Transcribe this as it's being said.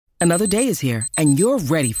Another day is here, and you're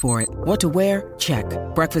ready for it. What to wear? Check.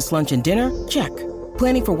 Breakfast, lunch, and dinner? Check.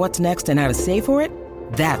 Planning for what's next and how to save for it?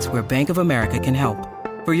 That's where Bank of America can help.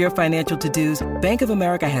 For your financial to-dos, Bank of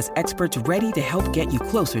America has experts ready to help get you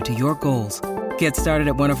closer to your goals. Get started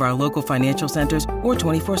at one of our local financial centers or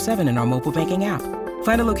 24/7 in our mobile banking app.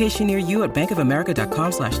 Find a location near you at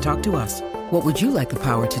bankofamerica.com/talktous. What would you like the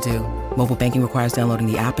power to do? Mobile banking requires downloading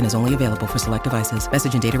the app and is only available for select devices.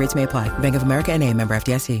 Message and data rates may apply. Bank of America N.A., member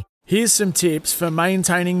FDIC. Here's some tips for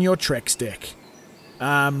maintaining your Trex deck.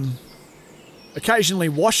 Occasionally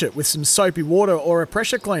wash it with some soapy water or a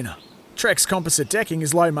pressure cleaner. Trex composite decking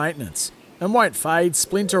is low maintenance and won't fade,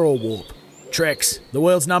 splinter or warp. Trex, the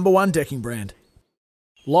world's #1 decking brand.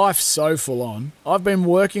 Life's so full on. I've been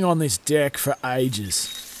working on this deck for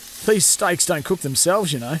ages. These steaks don't cook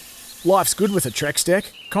themselves, you know. Life's good with a Trex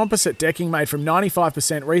deck. Composite decking made from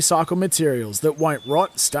 95% recycled materials that won't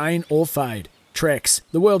rot, stain or fade. Trex,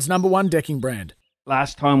 the world's #1 decking brand.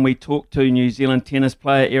 Last time we talked to New Zealand tennis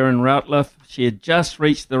player Erin Routliffe, she had just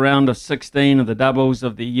reached the round of 16 of the doubles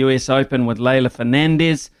of the US Open with Leylah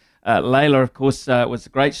Fernandez. Leylah, of course, was a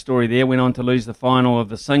great story there, went on to lose the final of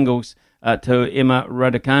the singles to Emma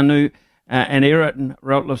Raducanu. And Erin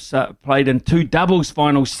Routliffe's played in 2 doubles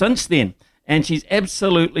finals since then, and she's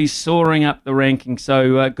absolutely soaring up the ranking.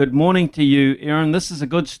 So good morning to you, Erin. This is a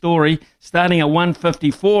good story, starting at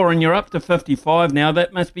 154, and you're up to 55 now.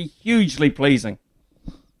 That must be hugely pleasing.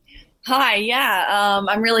 Hi, yeah,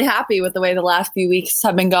 I'm really happy with the way the last few weeks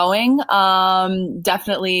have been going.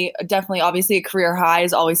 Definitely, obviously a career high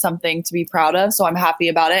is always something to be proud of, so I'm happy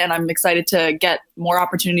about it, and I'm excited to get more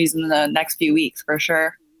opportunities in the next few weeks for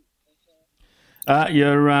sure.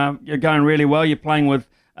 You're going really well. You're playing with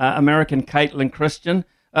American Caitlin Christian.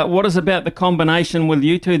 What is about the combination with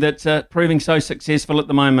you two that's proving so successful at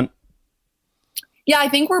the moment? Yeah, I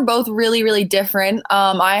think we're both really, really different.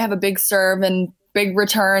 I have a big serve and big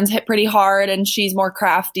returns, hit pretty hard, and she's more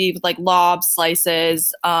crafty with like lobs,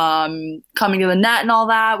 slices, coming to the net and all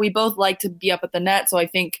that. We both like to be up at the net, so I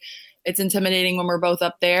think it's intimidating when we're both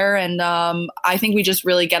up there, and I think we just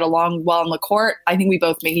really get along well on the court. I think we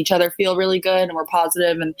both make each other feel really good, and we're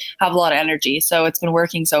positive and have a lot of energy, so it's been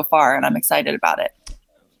working so far, and I'm excited about it.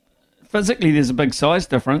 Physically, there's a big size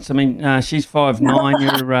difference. I mean, she's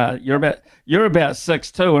 5'9", you're about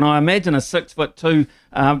 6'2", and I imagine a 6'2"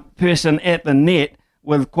 person at the net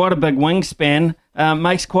with quite a big wingspan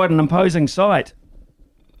makes quite an imposing sight.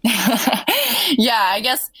 Yeah, I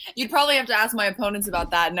guess you'd probably have to ask my opponents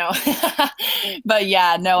about that. No, but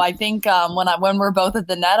yeah, no, I think when we're both at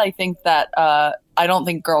the net, I think that I don't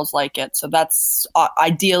think girls like it. So that's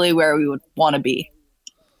ideally where we would want to be.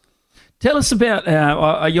 Tell us about,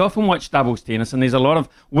 you often watch doubles tennis, and there's a lot of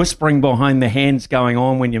whispering behind the hands going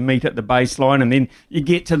on when you meet at the baseline, and then you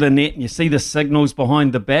get to the net and you see the signals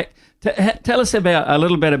behind the back. Tell us a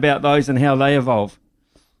little bit about those and how they evolve.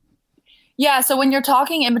 Yeah, so when you're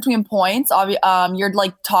talking in between points, you're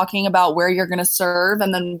like talking about where you're going to serve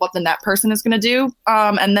and then what the net person is going to do.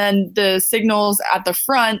 And then the signals at the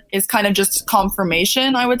front is kind of just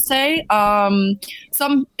confirmation, I would say.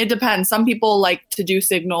 It depends. Some people like to do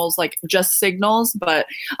signals, like just signals, but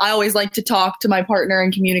I always like to talk to my partner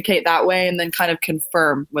and communicate that way and then kind of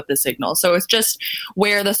confirm with the signal. So it's just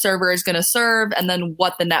where the server is going to serve and then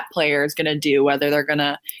what the net player is going to do, whether they're going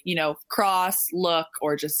to, cross, look,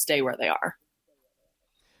 or just stay where they are.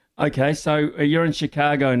 Okay, so you're in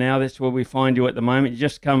Chicago now. That's where we find you at the moment. You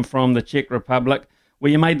just come from the Czech Republic,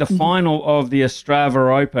 where you made the final of the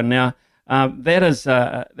Ostrava Open. Now, that's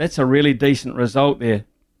a really decent result there.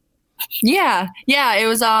 Yeah, it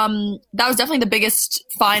was. That was definitely the biggest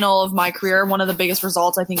final of my career. One of the biggest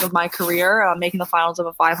results, I think, of my career, making the finals of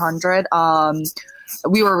a 500.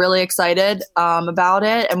 We were really excited about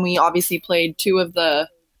it, and we obviously played two of the.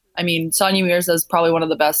 Sonia Mirza is probably one of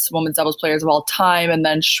the best women's doubles players of all time, and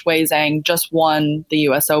then Shui Zhang just won the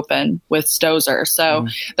U.S. Open with Stosur. So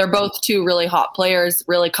they're both two really hot players,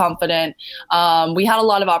 really confident. We had a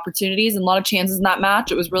lot of opportunities and a lot of chances in that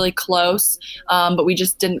match. It was really close, but we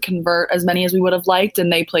just didn't convert as many as we would have liked,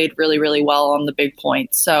 and they played really, really well on the big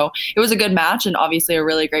points. So it was a good match and obviously a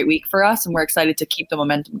really great week for us, and we're excited to keep the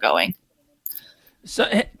momentum going. So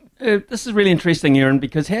this is really interesting, Erin,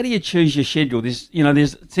 because how do you choose your schedule? There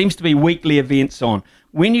seems to be weekly events on.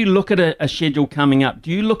 When you look at a schedule coming up,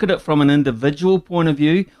 do you look at it from an individual point of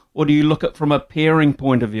view, or do you look at it from a pairing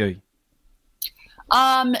point of view?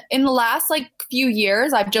 In the last few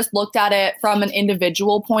years, I've just looked at it from an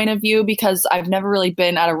individual point of view because I've never really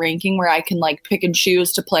been at a ranking where I can pick and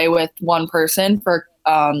choose to play with one person for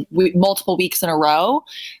multiple weeks in a row.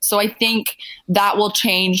 So I think that will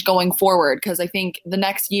change going forward, because I think the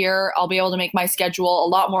next year I'll be able to make my schedule a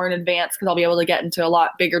lot more in advance, because I'll be able to get into a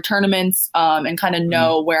lot bigger tournaments and kind of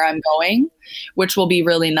know where I'm going, which will be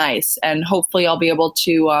really nice. And hopefully I'll be able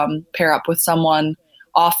to pair up with someone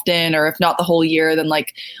often, or if not the whole year, then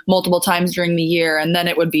like multiple times during the year. And then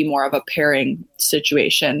it would be more of a pairing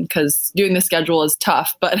situation, because doing the schedule is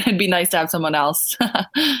tough, but it'd be nice to have someone else.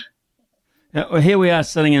 Well, here we are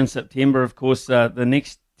sitting in September. Of course, the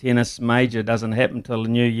next tennis major doesn't happen till the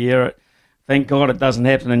new year. Thank God it doesn't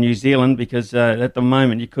happen in New Zealand, because at the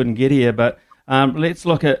moment you couldn't get here. But let's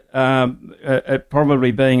look at it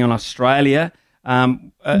probably being in Australia.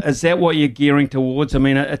 Is that what you're gearing towards? I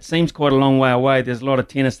mean, it seems quite a long way away. There's a lot of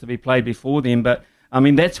tennis to be played before then, but I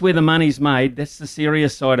mean, that's where the money's made. That's the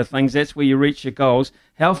serious side of things. That's where you reach your goals.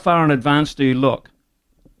 How far in advance do you look?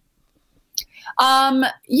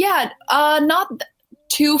 Not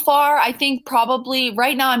too far. I think probably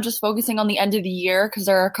right now I'm just focusing on the end of the year, because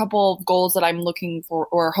there are a couple of goals that I'm looking for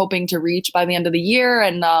or hoping to reach by the end of the year.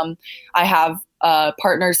 And I have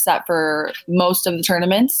partners set for most of the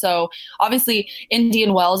tournaments. So obviously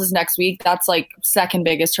Indian Wells is next week. That's like second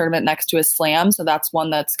biggest tournament next to a slam. So that's one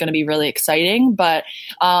that's going to be really exciting. But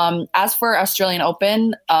as for Australian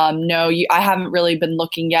Open, I haven't really been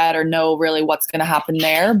looking yet or know really what's going to happen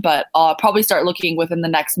there, but I'll probably start looking within the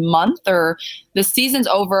next month, or the season's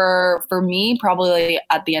over for me probably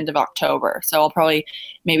at the end of October. So I'll probably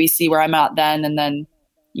maybe see where I'm at then, and then,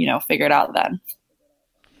 figure it out then.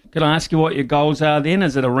 Can I ask you what your goals are then?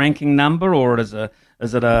 Is it a ranking number, or is it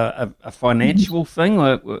a financial thing?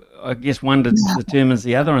 I guess one determines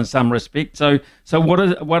the other in some respect. So what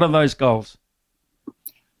are those goals?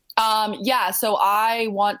 So I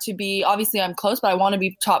want to be, obviously I'm close, but I want to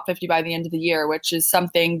be top 50 by the end of the year, which is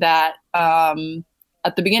something that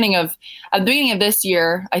at the beginning of this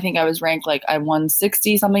year, I think I was ranked like I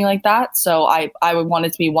 160, something like that. So I would want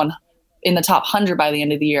it to be in the top 100 by the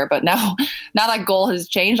end of the year. But now that goal has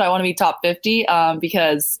changed. I want to be top 50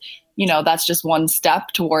 because, that's just one step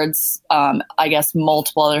towards, I guess,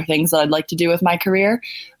 multiple other things that I'd like to do with my career.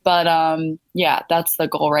 But that's the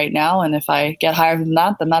goal right now. And if I get higher than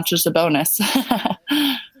that, then that's just a bonus.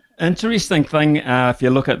 Interesting thing, if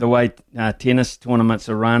you look at the way tennis tournaments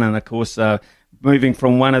are run, and of course, moving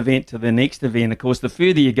from one event to the next event, of course, the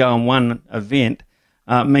further you go on one event,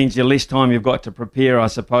 means the less time you've got to prepare, I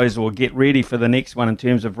suppose, or get ready for the next one in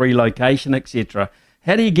terms of relocation, etc.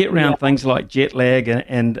 How do you get around things like jet lag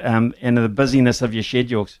and the busyness of your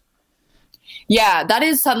schedules? Yeah, that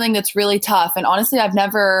is something that's really tough. And honestly,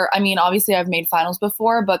 obviously I've made finals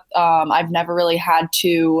before, but I've never really had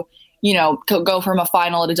to, go from a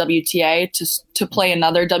final at a WTA to play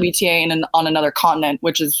another WTA on another continent,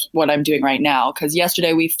 which is what I'm doing right now. Because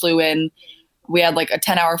yesterday we flew in. We had like a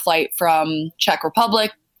 10-hour flight from Czech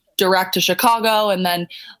Republic direct to Chicago, and then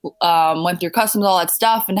went through customs, all that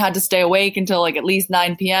stuff, and had to stay awake until like at least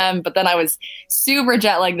 9 p.m. But then I was super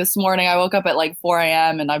jet lagged this morning. I woke up at like 4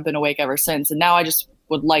 a.m. and I've been awake ever since. And now I just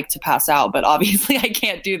would like to pass out, but obviously I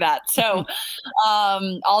can't do that. So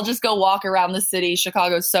I'll just go walk around the city.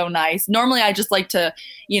 Chicago's so nice. Normally I just like to,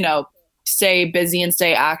 stay busy and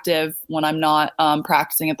stay active when I'm not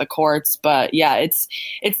practicing at the courts. But yeah, it's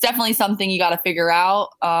definitely something you got to figure out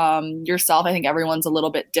yourself. I think everyone's a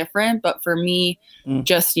little bit different, but for me,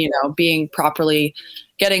 just, being properly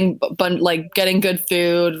getting good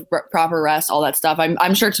food, proper rest, all that stuff.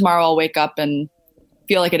 I'm sure tomorrow I'll wake up and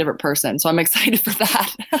feel like a different person. So I'm excited for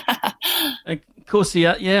that. Of course,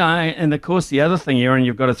 and of course the other thing, Erin,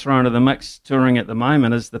 you've got to throw into the mix touring at the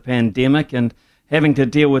moment is the pandemic and having to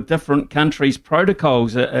deal with different countries'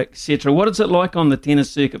 protocols, etc. What is it like on the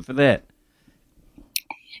tennis circuit for that?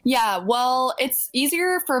 Yeah, well, it's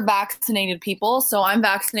easier for vaccinated people. So I'm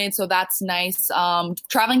vaccinated, so that's nice.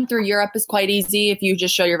 Traveling through Europe is quite easy. If you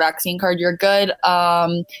just show your vaccine card, you're good.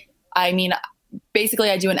 Basically,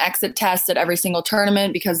 I do an exit test at every single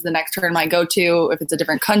tournament because the next tournament I go to, if it's a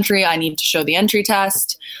different country, I need to show the entry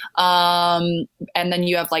test. And then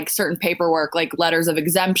you have like certain paperwork, like letters of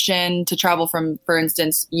exemption to travel from, for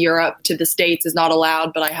instance, Europe to the States is not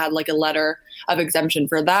allowed, but I had like a letter of exemption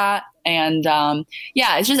for that. And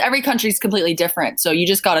it's just every country is completely different. So you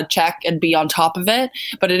just got to check and be on top of it.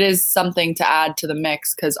 But it is something to add to the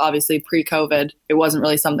mix because obviously pre-COVID, it wasn't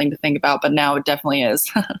really something to think about, but now it definitely is.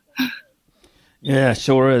 Yeah,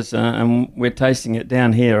 sure is. And we're tasting it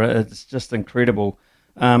down here. It's just incredible.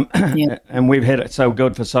 And we've had it so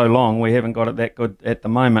good for so long. We haven't got it that good at the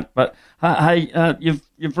moment. But hey, you've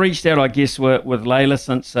reached out, I guess, with Layla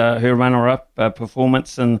since her runner-up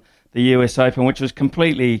performance in the US Open, which was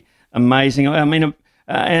completely amazing. I mean,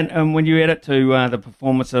 And when you add it to the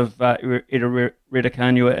performance of Ida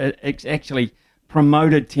Raducanu, it's actually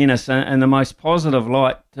promoted tennis in the most positive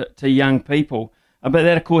light to young people. But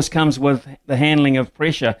that, of course, comes with the handling of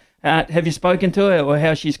pressure. Have you spoken to her or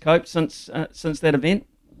how she's coped since that event?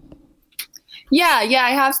 Yeah,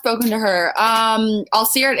 I have spoken to her. I'll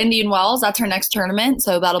see her at Indian Wells. That's her next tournament,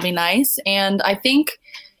 so that'll be nice. And I think,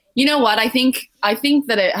 you know what? I think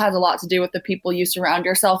that it has a lot to do with the people you surround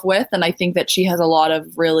yourself with, and I think that she has a lot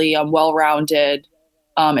of really well-rounded,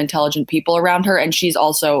 intelligent people around her, and she's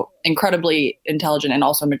also incredibly intelligent and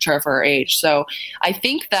also mature for her age. So I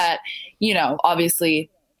think that, obviously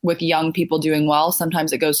with young people doing well,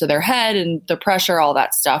 sometimes it goes to their head and the pressure, all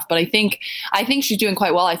that stuff. But I think she's doing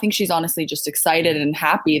quite well. I think she's honestly just excited and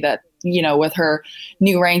happy that, with her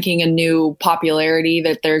new ranking and new popularity,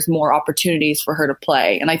 that there's more opportunities for her to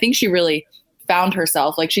play. And I think she really found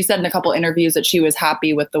herself. Like she said in a couple interviews that she was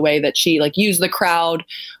happy with the way that she used the crowd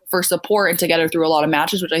for support and to get her through a lot of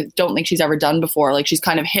matches, which I don't think she's ever done before. Like she's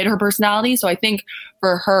kind of hid her personality. So I think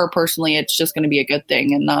for her personally, it's just going to be a good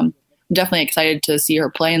thing. And I'm definitely excited to see her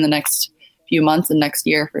play in the next few months and next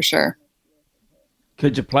year for sure.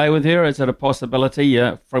 Could you play with her? Is it a possibility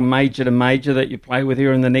from major to major that you play with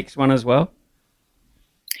her in the next one as well?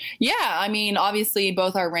 Yeah, I mean, obviously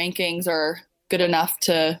both our rankings are good enough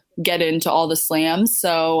to get into all the slams.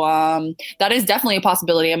 So that is definitely a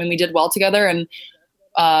possibility. I mean, we did well together and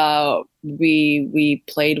we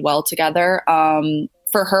played well together.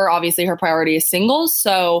 For her, obviously her priority is singles.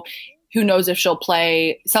 So who knows if she'll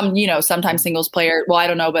play sometimes singles player. Well, I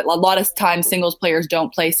don't know, but a lot of times singles players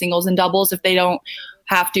don't play singles and doubles if they don't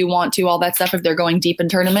have to, want to, all that stuff, if they're going deep in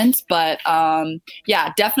tournaments. But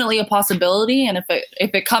yeah, definitely a possibility. And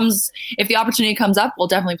if the opportunity comes up, we'll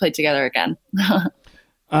definitely play together again.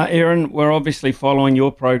 Erin, we're obviously following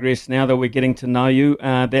your progress now that we're getting to know you.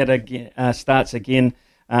 That starts again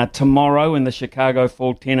tomorrow in the Chicago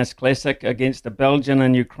Fall Tennis Classic against the Belgian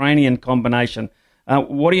and Ukrainian combination.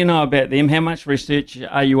 What do you know about them? How much research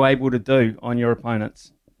are you able to do on your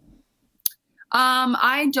opponents?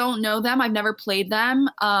 I don't know them. I've never played them.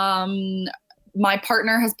 My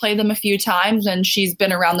partner has played them a few times, and she's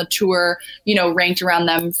been around the tour, ranked around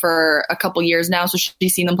them for a couple years now. So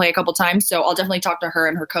she's seen them play a couple times. So I'll definitely talk to her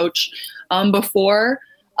and her coach before.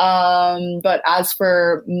 But as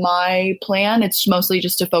for my plan, it's mostly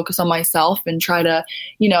just to focus on myself and try to,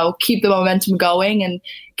 keep the momentum going and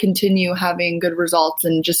continue having good results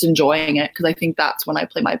and just enjoying it, because I think that's when I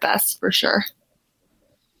play my best for sure.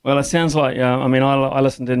 Well, it sounds like, I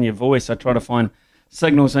listened in your voice. I try to find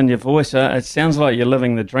signals in your voice. It sounds like you're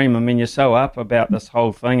living the dream. I mean, you're so up about this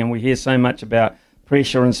whole thing, and we hear so much about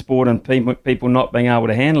pressure in sport and people not being able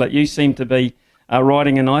to handle it. You seem to be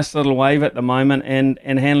riding a nice little wave at the moment and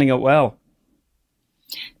handling it well.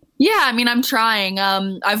 Yeah, I mean, I'm trying.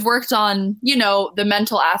 I've worked on, the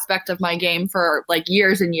mental aspect of my game for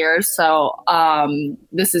years and years. So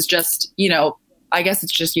this is just, I guess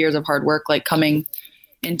it's just years of hard work, coming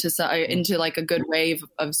into a good wave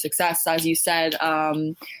of success, as you said.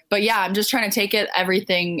 But yeah, I'm just trying to take it.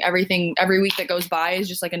 Everything, every week that goes by is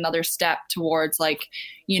just another step towards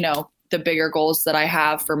the bigger goals that I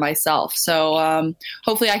have for myself. So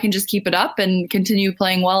hopefully I can just keep it up and continue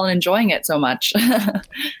playing well and enjoying it so much.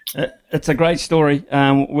 It's a great story.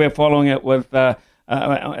 We're following it with a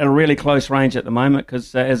really close range at the moment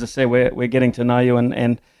because, as I said, we're getting to know you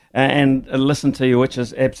and listen to you, which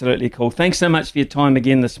is absolutely cool. Thanks so much for your time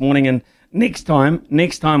again this morning. And next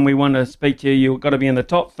time we want to speak to you, you've got to be in the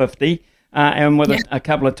top 50. And with a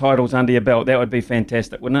couple of titles under your belt, that would be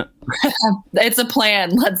fantastic, wouldn't it? It's a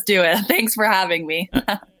plan. Let's do it. Thanks for having me.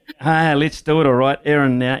 Let's do it, all right.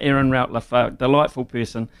 Erin Routliffe, a delightful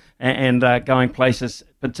person, and going places,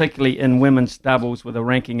 particularly in women's doubles with a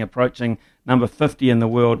ranking approaching number 50 in the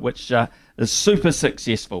world, which is super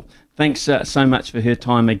successful. Thanks so much for her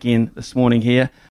time again this morning here.